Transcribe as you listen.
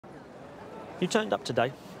You turned up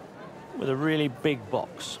today with a really big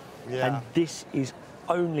box. Yeah. And this is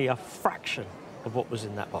only a fraction of what was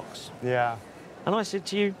in that box. Yeah. And I said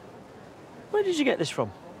to you, where did you get this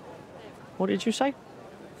from? What did you say?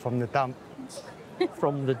 From the dump.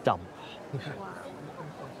 From the dump.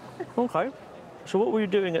 OK. So what were you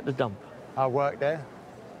doing at the dump? I worked there.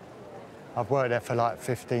 I've worked there for like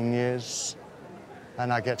 15 years.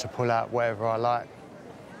 And I get to pull out whatever I like,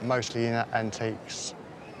 mostly in antiques.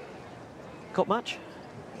 Got much?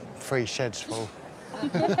 3 sheds full.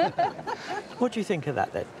 What do you think of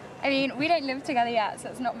that then? I mean, we don't live together yet, so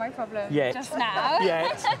it's not my problem Yet. just now.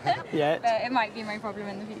 Yet. Yet. But it might be my problem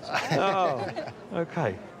in the future. Oh,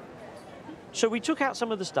 OK. So we took out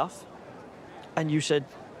some of the stuff, and you said,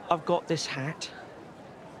 I've got this hat,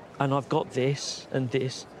 and I've got this and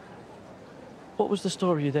this. What was the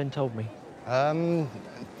story you then told me?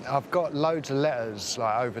 I've got loads of letters,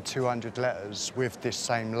 like over 200 letters with this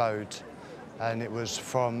same load. And it was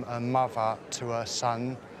from a mother to her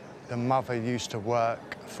son. The mother used to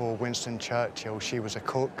work for Winston Churchill. She was a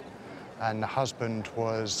cook, and the husband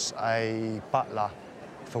was a butler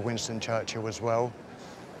for Winston Churchill as well.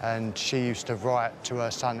 And she used to write to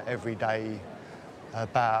her son every day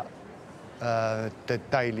about the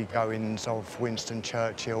daily goings of Winston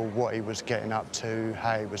Churchill, what he was getting up to,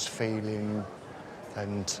 how he was feeling,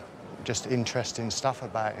 and just interesting stuff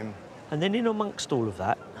about him. And then in amongst all of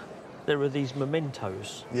that, there are these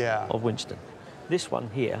mementos of Winston. This one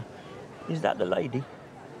here, is that the lady?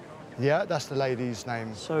 Yeah, that's the lady's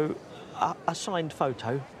name. So a signed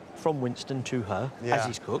photo from Winston to her as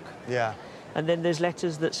his cook. Yeah. And then there's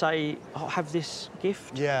letters that say, oh, have this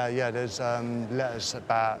gift? Yeah, there's letters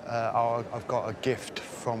about, oh, I've got a gift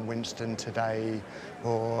from Winston today,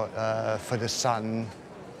 or for the son.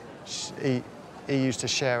 He used to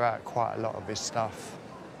share out quite a lot of his stuff.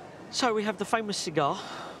 So we have the famous cigar.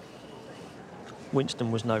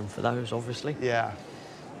 Winston was known for those, obviously. Yeah.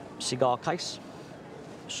 Cigar case,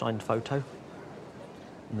 signed photo.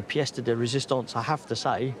 And the pièce de résistance, I have to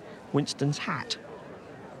say, Winston's hat.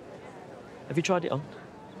 Have you tried it on?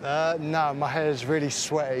 No, my hair's really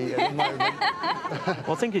sweaty at the moment.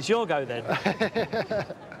 Well, I think it's your go then.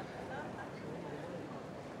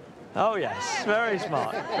 Oh, yes, very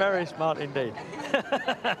smart indeed.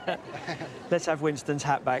 Let's have Winston's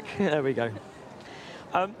hat back. There we go.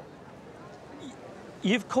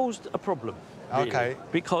 You've caused a problem, really, OK.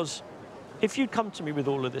 because if you'd come to me with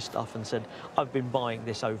all of this stuff and said, I've been buying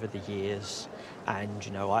this over the years, and,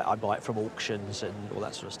 you know, I buy it from auctions and all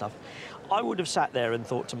that sort of stuff, I would have sat there and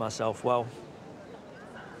thought to myself, well,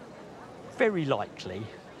 very likely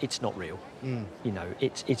it's not real. You know,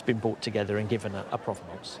 it's been brought together and given a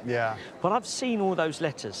provenance. Yeah. But I've seen all those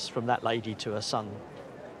letters from that lady to her son,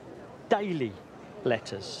 daily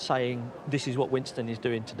letters saying, this is what Winston is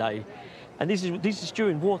doing today. And this is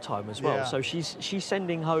during wartime as well. Yeah. So she's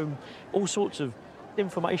sending home all sorts of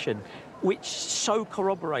information which so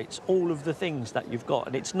corroborates all of the things that you've got.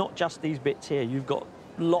 And it's not just these bits here. You've got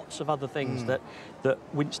lots of other things that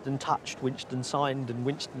Winston touched, Winston signed, and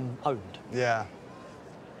Winston owned. Yeah.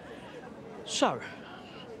 So,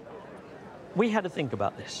 we had to think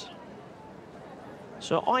about this.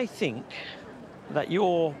 So I think that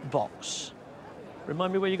your box,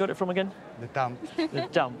 remind me where you got it from again? The dump. The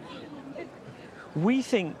dump. We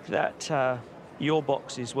think that your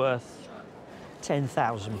box is worth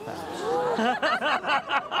 £10,000.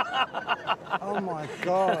 Oh my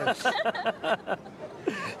God.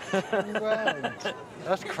 Grand.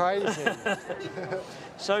 That's crazy.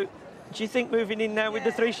 So, do you think moving in now with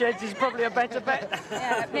the 3 sheds is probably a better bet?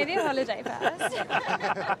 Yeah, maybe a holiday first.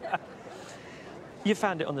 You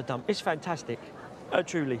found it on the dump. It's fantastic,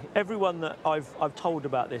 truly. Everyone that I've told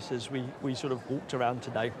about this as we sort of walked around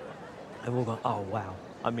today, they've all gone, oh, wow.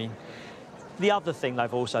 I mean, the other thing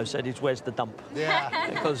they've also said is, where's the dump? Yeah.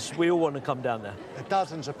 Because we all want to come down there.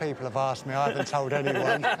 Dozens of people have asked me. I haven't told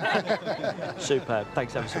anyone. Superb.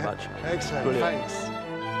 Thanks ever so much. Excellent. Brilliant.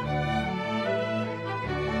 Thanks.